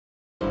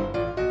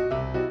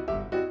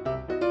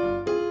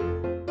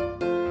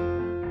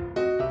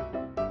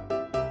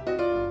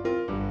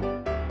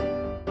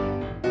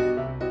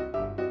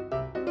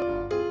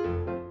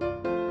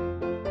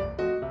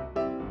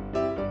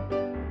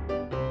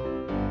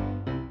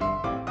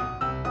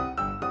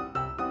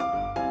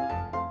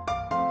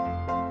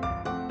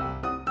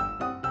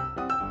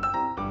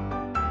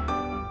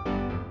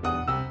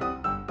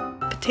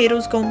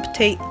Potatoes gon'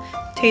 potate,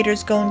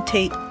 taters gon'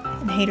 tate,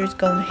 and haters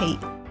gon' hate.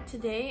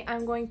 Today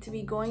I'm going to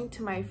be going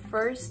to my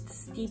first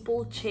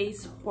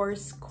steeplechase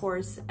horse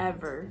course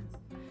ever.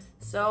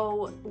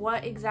 So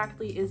what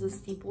exactly is a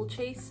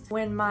steeplechase?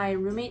 When my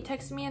roommate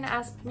texted me and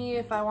asked me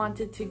if I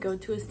wanted to go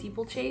to a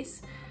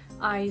steeplechase,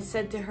 I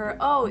said to her,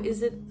 oh,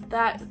 is it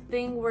that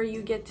thing where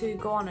you get to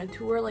go on a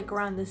tour like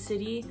around the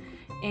city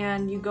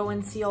and you go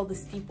and see all the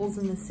steeples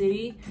in the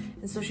city?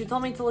 And so she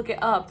told me to look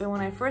it up, and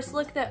when I first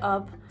looked it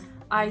up,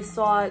 I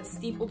saw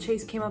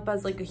steeplechase came up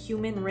as like a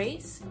human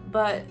race,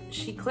 but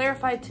she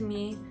clarified to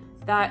me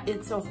that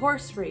it's a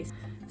horse race.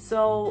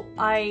 So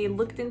I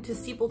looked into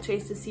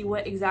steeplechase to see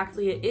what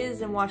exactly it is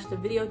and watched a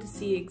video to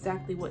see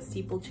exactly what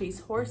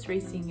steeplechase horse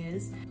racing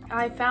is.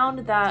 I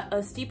found that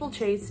a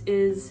steeplechase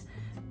is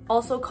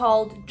also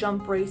called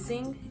jump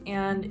racing,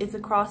 and it's a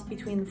cross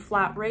between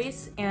flat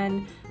race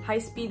and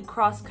high-speed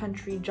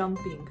cross-country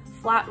jumping.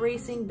 Flat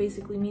racing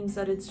basically means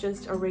that it's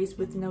just a race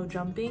with no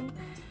jumping,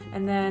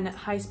 and then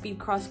high-speed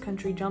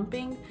cross-country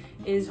jumping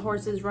is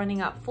horses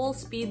running at full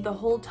speed the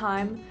whole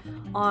time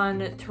on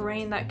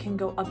terrain that can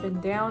go up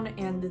and down,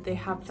 and they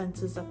have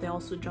fences that they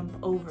also jump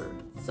over.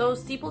 So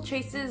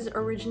steeplechases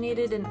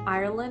originated in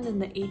Ireland in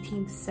the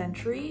 18th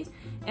century,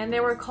 and they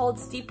were called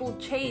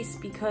steeplechase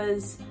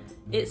because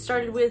it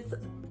started with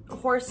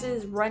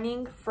horses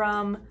running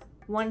from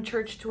one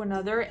church to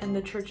another, and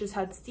the churches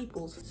had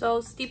steeples.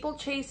 So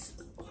steeplechase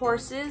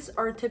horses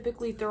are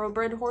typically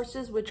thoroughbred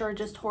horses, which are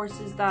just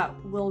horses that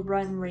will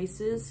run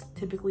races,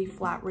 typically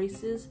flat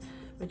races,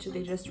 which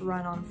they just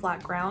run on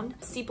flat ground.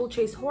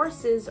 Steeplechase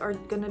horses are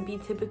gonna be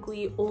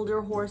typically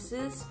older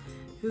horses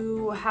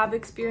who have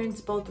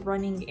experienced both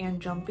running and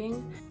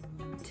jumping.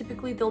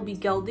 Typically they'll be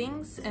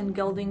geldings, and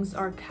geldings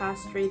are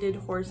castrated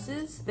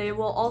horses. They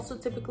will also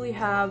typically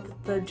have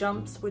the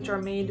jumps, which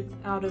are made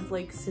out of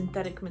like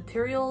synthetic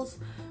materials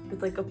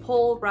with like a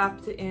pole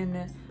wrapped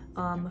in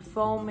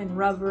foam and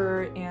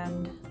rubber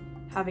and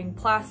having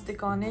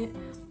plastic on it.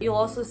 You'll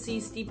also see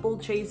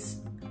steeplechase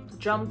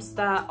jumps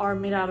that are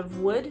made out of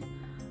wood,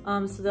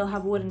 so they'll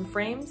have wooden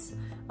frames.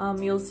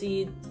 You'll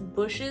see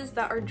bushes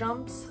that are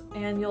jumps,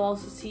 and you'll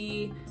also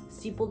see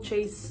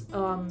steeplechase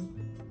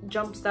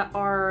jumps that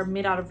are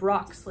made out of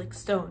rocks like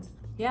stone.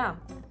 Yeah,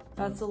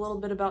 that's a little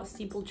bit about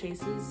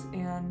steeplechases,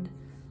 and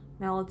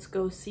now let's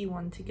go see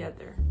one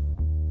together.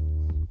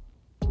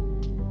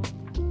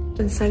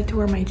 I decided to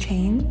wear my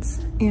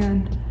chains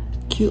and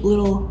cute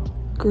little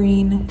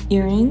green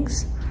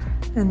earrings,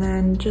 and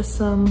then just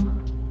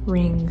some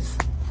rings.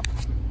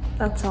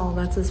 That's all.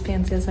 That's as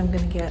fancy as I'm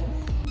gonna get.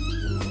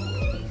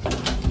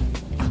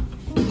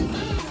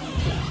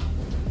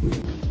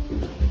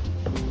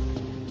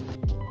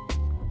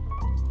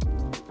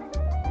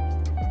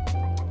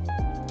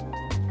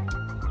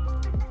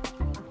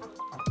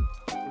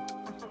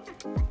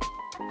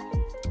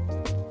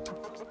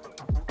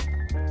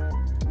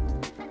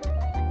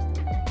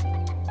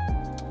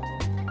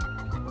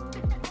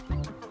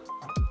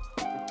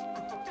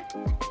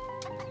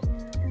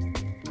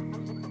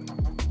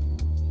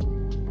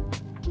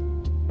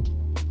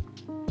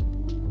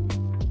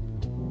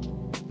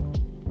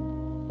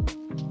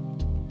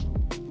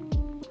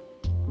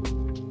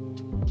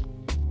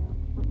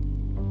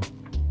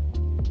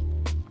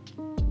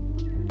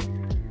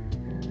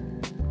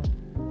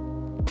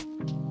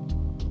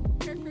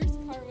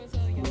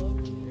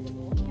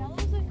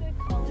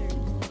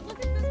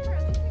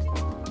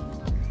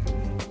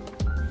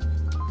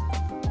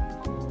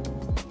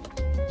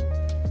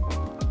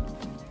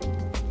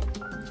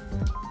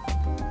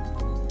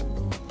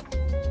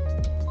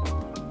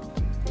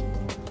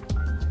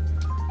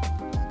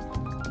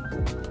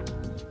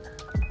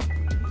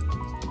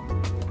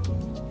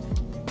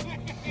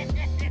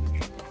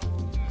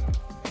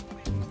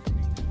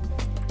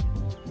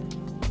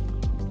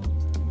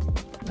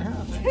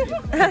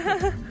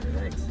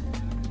 Thanks.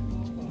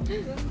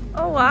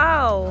 Oh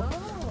wow.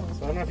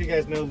 So I don't know if you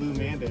guys know Lou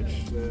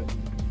Mandich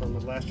from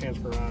the Last Chance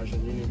Garage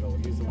in Unionville.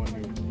 He's the one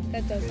who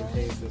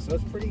maintains this. So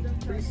it's pretty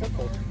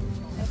simple.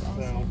 That's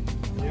awesome.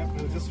 So yeah,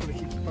 it just sort of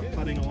keeps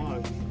putting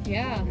along.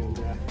 Yeah.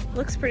 And,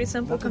 Looks pretty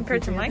simple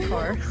compared to my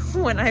car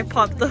when I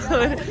popped the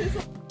hood.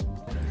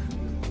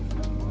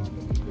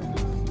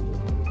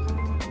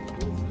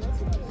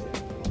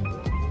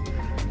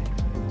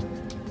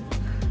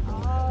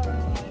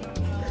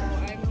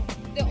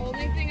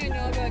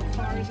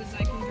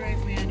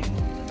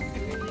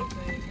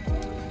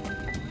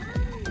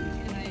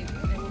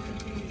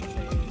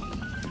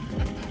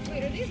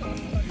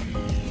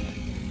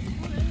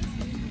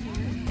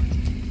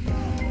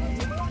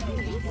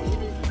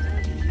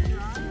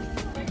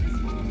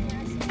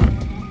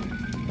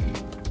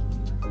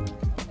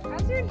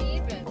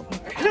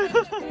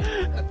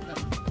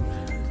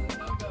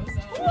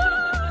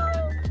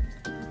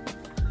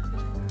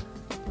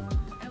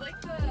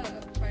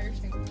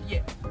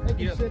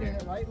 Sit in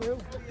it, right, Lou? Go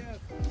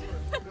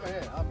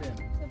ahead, hop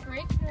in.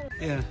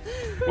 Yeah.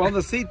 Well,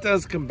 the seat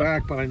does come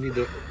back, but I need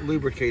to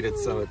lubricate it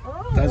so it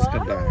does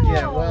come back.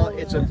 Yeah, well,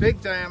 it's a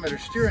big diameter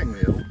steering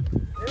wheel,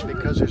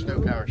 because there's no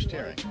power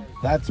steering.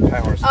 That's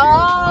power steering.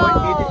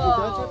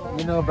 Oh!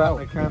 You know about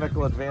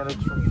mechanical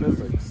advantage from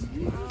physics.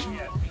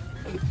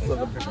 So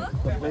the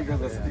bigger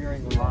the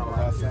steering wheel,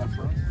 the less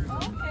effort.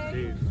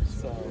 Okay.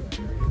 So.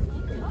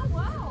 Oh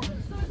wow.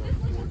 So this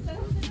makes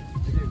sense.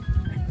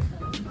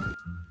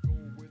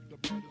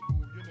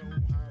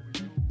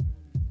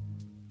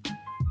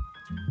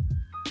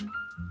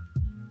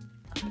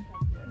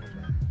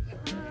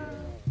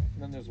 And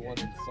then there's one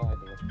inside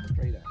the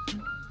straight out.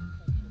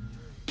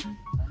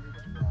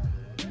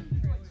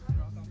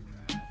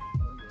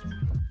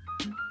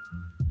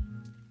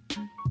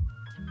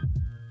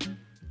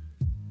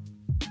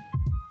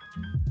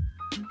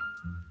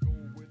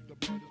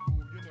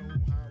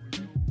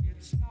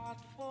 It's not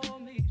for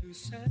me to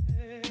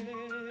say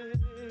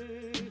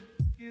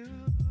you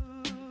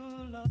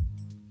love.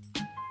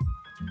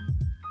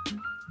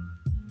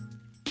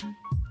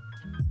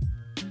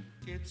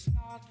 It's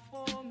not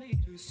for me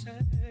to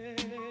say.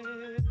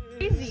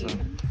 Easy. So,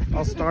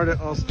 I'll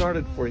start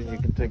it for you. You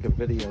can take a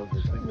video of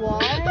the thing.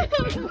 What?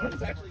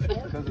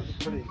 Because it's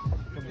pretty.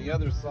 From the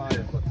other side,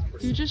 it looks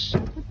pretty. You just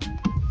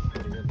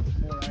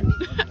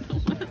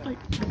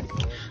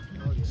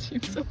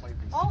seems so.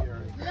 Oh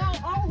no!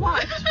 I'll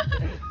watch.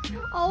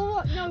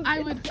 No. I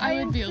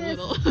would be a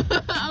little.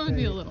 I would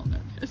be a little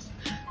nervous.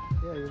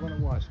 Yeah, you want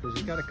to watch because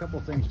you got a couple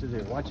things to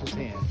do. Watch his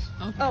hands.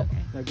 Okay. Oh.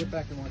 Now get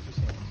back and watch his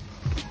hands.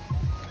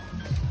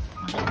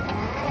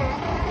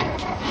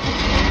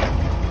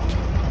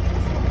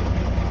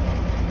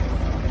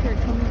 Here,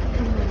 come with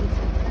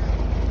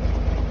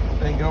us.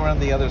 Then go around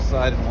the other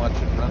side and watch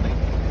it running.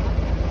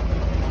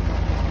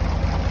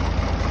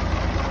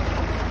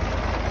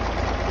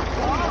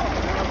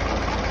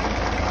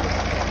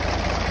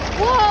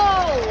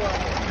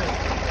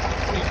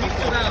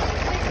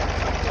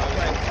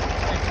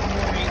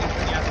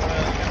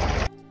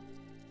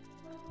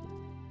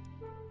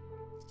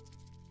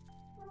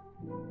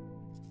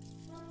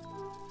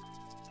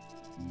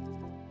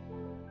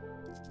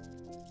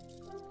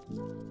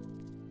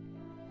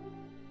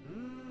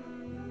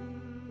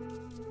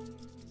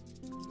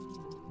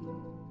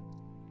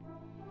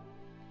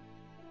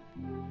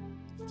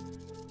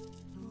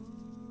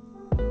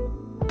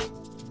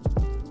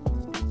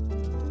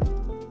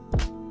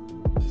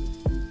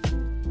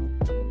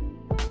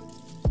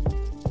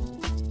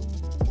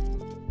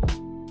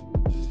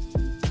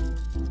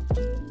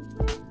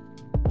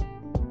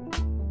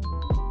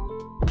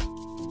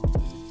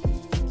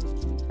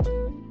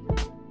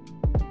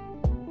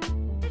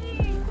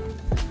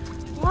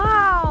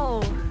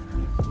 Wow.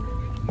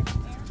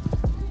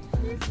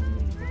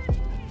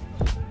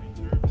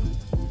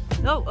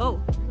 Oh.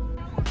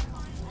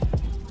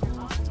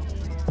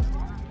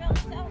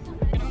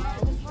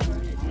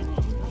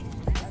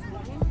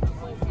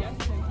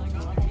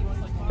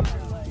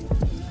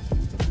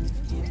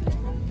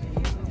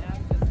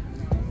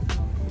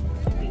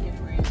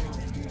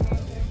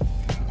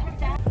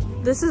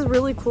 This is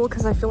really cool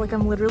because I feel like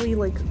I'm literally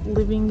like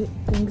living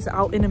things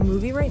out in a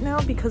movie right now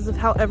because of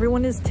how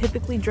everyone is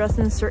typically dressed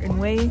in a certain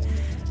way.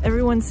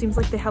 Everyone seems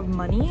like they have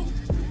money,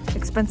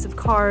 expensive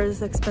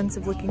cars,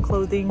 expensive looking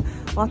clothing,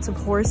 lots of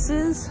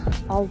horses,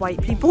 all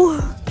white people.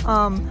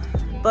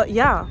 But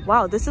yeah,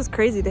 wow, this is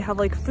crazy. They have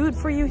like food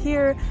for you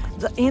here,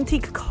 the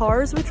antique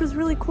cars, which was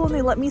really cool. And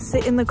they let me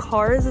sit in the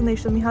cars and they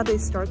showed me how they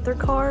start their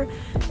car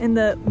and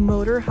the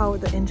motor, how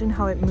the engine,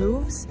 how it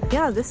moves.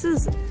 Yeah, this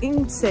is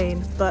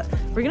insane, but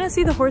we're gonna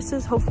see the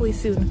horses hopefully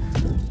soon.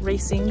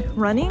 Racing,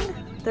 running.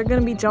 They're gonna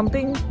be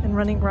jumping and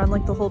running around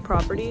like the whole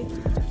property.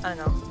 I don't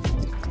know.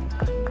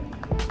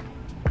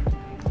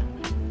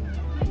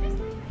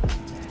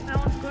 That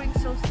one's going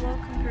so slow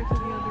compared to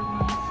the other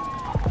ones.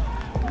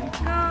 Let's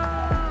go!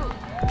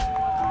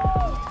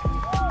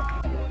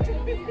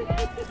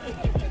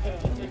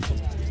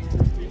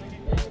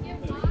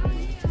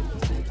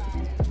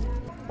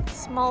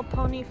 Small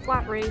pony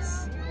flat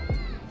race.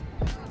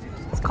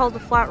 It's called a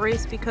flat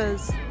race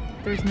because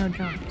there's no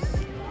jumps.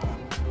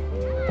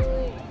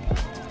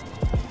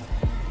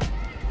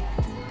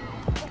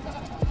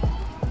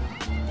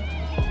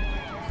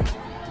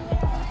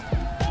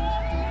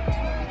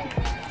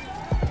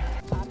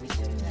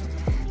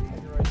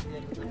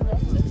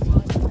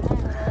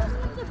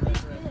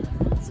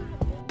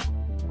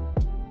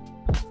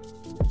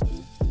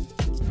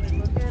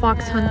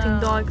 Fox hunting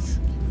dogs.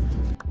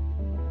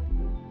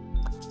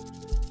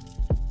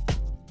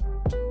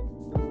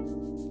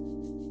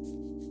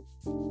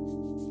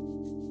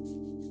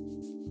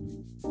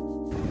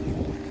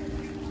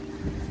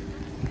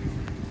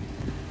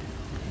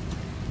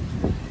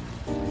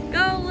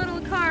 Go,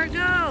 little car,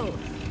 go!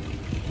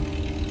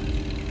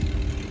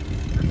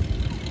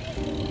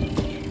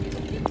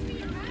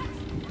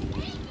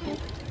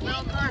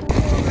 Little car.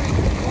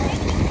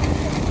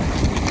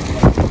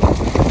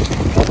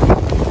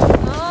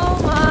 Oh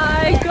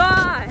my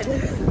God!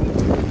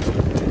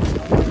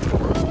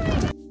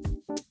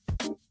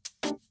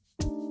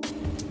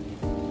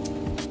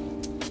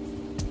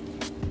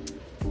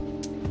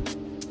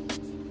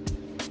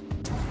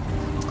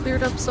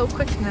 Cleared up so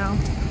quick now.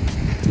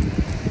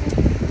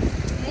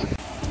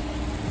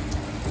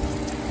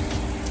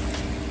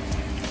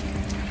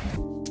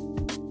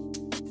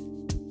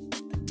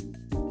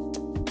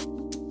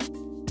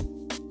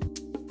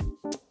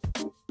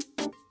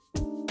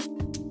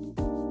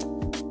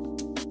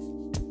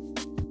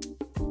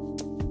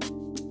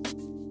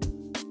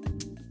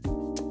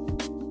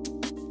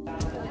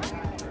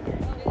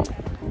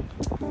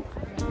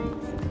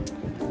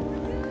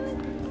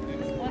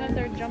 of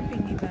their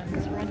jumping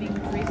events, running,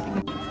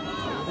 racing.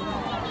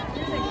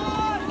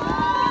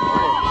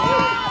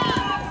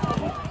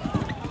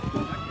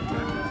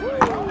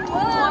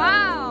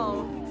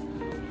 Wow!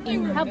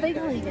 How big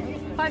will he get?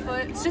 5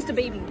 foot. It's just a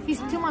baby. He's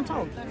 2 months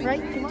old,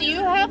 right? Do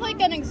you have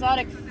like an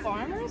exotic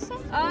farm or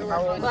something?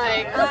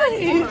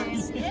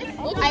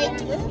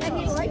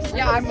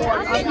 Yeah, I'm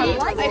more.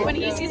 When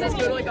he sees us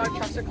go to like our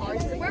trucks or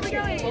cars, he's like, where are we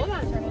going? Hold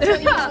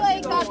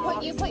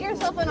on. You put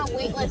yourself on a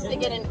wait list to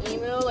get an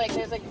emu. Like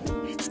there's like.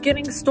 It's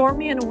getting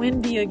stormy and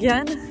windy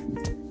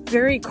again.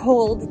 Very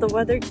cold. The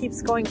weather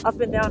keeps going up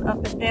and down,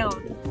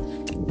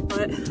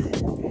 but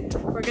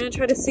we're gonna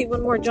try to see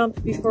one more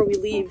jump before we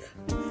leave,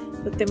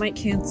 but they might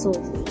cancel,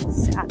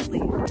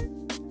 sadly.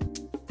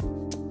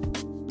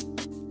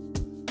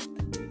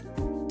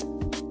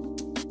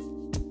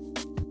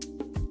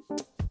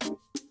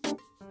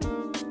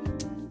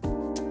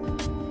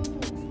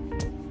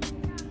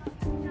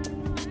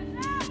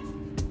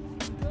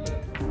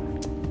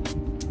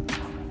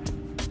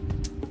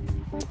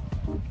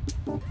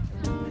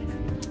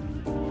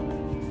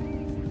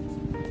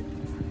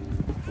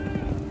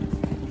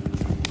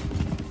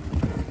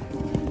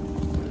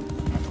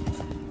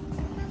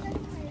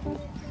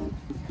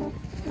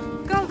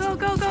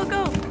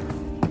 Go!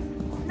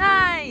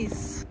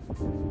 Nice!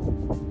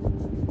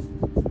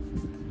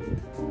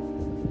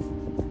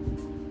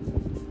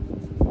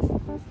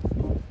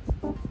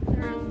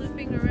 They're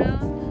looping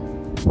around.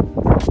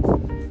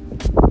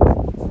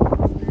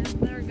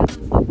 And they're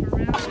gonna loop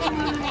around.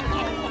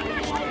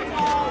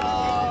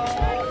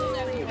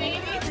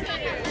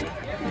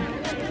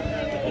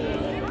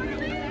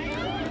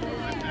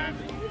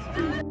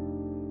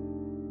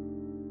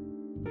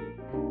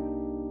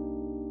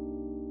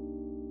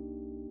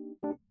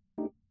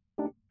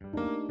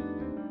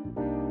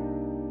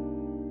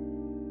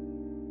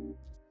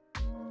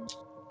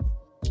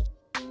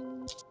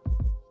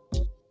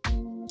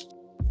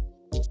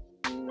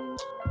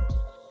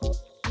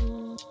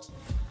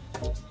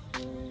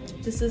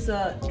 This is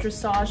a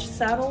dressage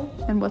saddle.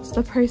 And what's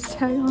the price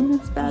tag on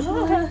this bad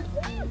boy?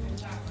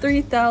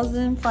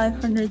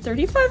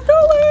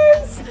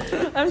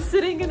 $3,535. I'm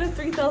sitting in a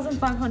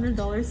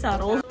 $3,500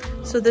 saddle.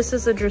 So this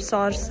is a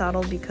dressage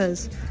saddle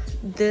because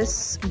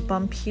this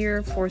bump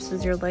here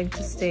forces your leg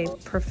to stay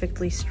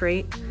perfectly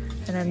straight,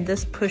 and then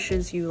this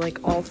pushes you like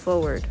all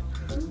forward.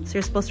 So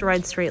you're supposed to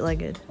ride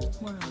straight-legged.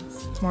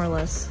 More or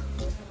less.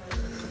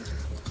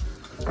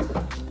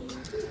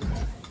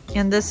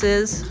 And this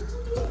is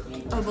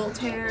A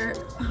Voltaire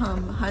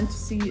hunt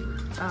seat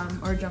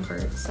or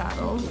jumper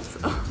saddle.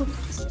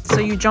 so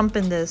you jump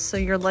in this, so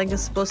your leg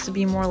is supposed to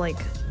be more like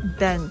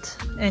bent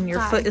and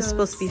your foot is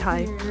supposed to be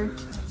high. Here,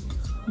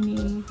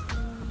 knee,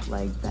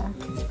 leg back.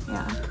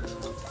 Yeah.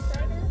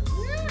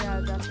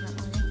 Yeah,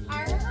 definitely.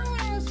 I remember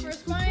when I was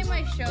first buying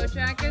my show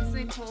jackets,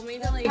 they told me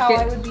to like. How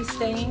I would be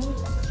staying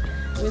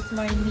with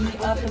my knee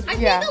up. I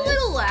think a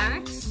little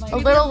lax. A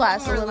little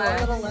less. A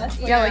little less.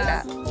 Yeah, like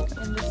that.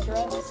 In the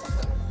straps.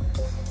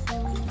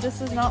 This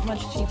is not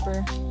much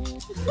cheaper.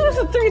 This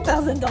is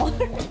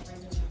 $3,000.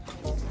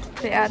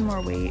 They add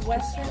more weight.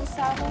 Western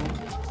saddle.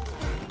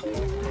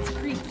 It's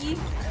creaky.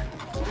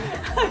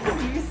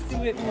 I'm used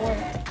to it more.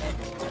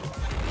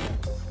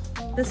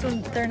 This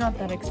one, they're not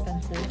that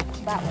expensive.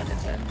 That one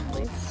isn't, at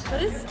least.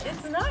 But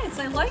it's nice.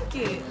 I like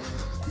it.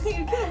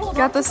 You can hold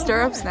Got on the to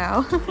stirrups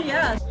now.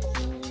 Yeah.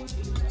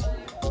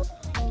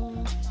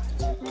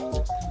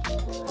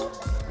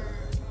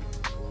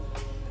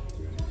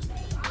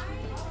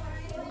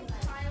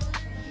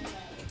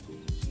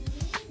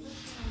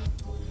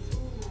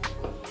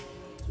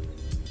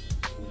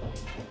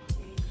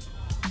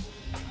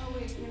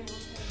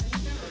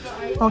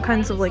 All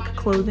kinds of like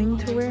clothing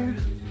to wear.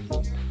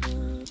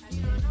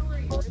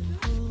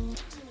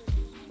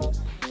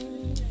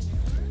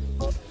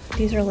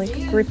 These are like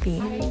grippy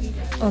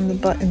on the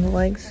butt and the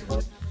legs.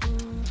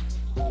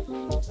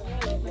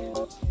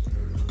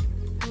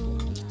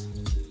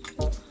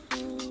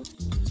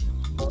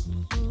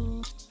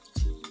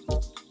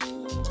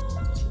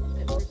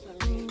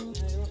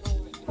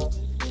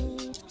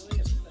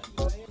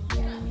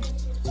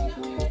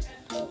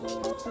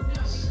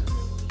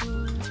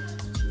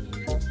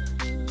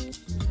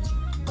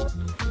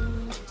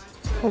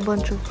 Whole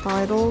bunch of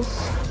bridles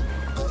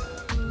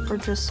for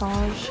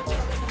dressage.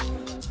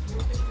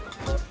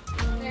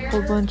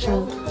 Whole bunch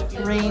of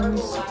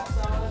reins,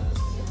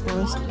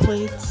 wrist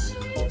plates.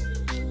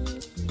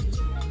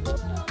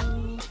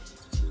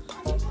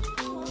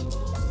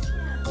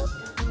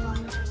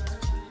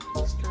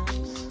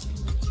 Straps.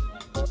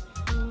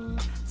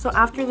 So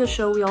after the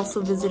show, we also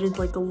visited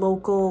like a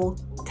local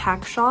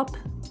tack shop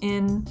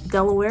in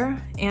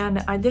Delaware, and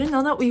I didn't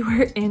know that we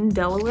were in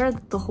Delaware,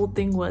 that the whole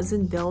thing was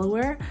in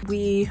Delaware.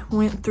 We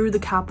went through the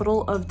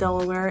capital of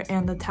Delaware,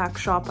 and the tack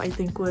shop I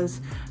think was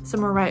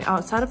somewhere right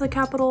outside of the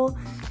capital,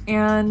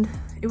 and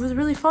it was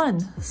really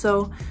fun.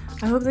 So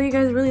I hope that you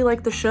guys really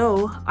liked the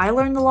show. I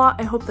learned a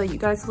lot. I hope that you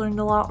guys learned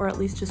a lot, or at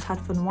least just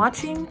had fun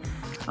watching.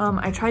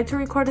 I tried to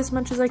record as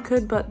much as I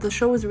could, but the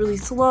show was really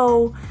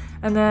slow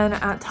And then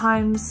at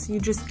times you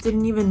just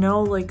didn't even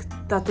know like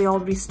that they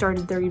already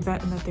started their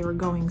event and that they were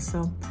going.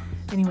 So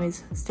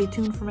anyways, stay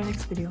tuned for my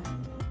next video.